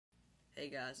Hey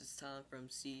guys, it's Tom from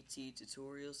CT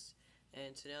Tutorials,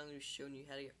 and today I'm going to be showing you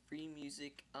how to get free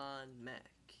music on Mac.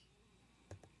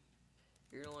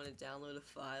 You're going to want to download a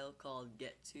file called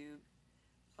GetTube.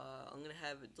 I'm going to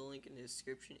have the link in the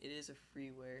description. It is a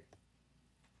freeware.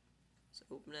 So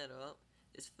open that up.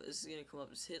 This is going to come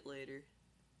up as hit later.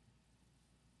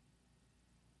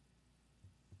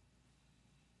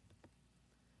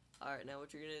 Alright, now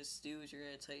what you're going to do is you're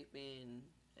going to type in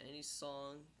any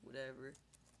song, whatever.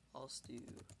 I'll do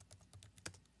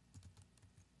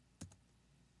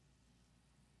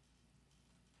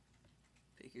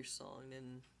pick your song,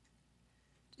 then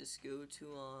just go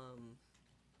to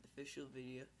official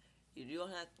video. You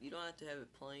don't have to have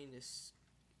it playing. Just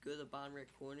go to the bottom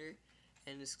right corner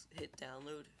and just hit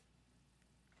download.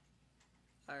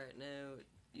 Alright, now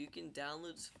you can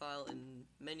download this file in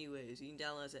many ways. You can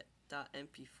download it as a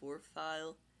 .mp4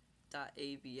 file,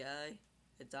 .avi, a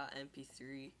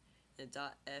 .mp3, and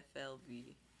a .flv.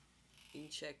 You can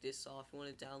check this off. You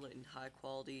want to download in high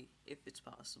quality if it's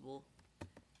possible.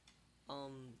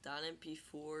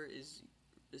 .mp4 is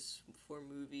for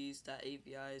movies.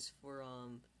 .avi is for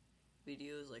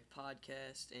videos like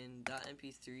podcasts, and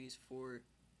 .mp3 is for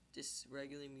just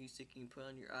regular music you can put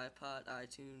on your iPod,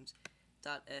 iTunes.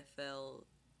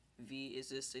 .flv is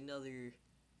just another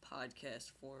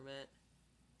podcast format.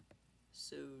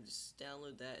 So just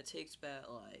download that. It takes about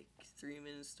like 3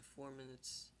 minutes to 4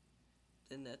 minutes.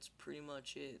 Then that's pretty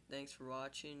much it. Thanks for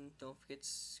watching. Don't forget to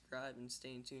subscribe and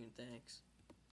stay tuned. Thanks.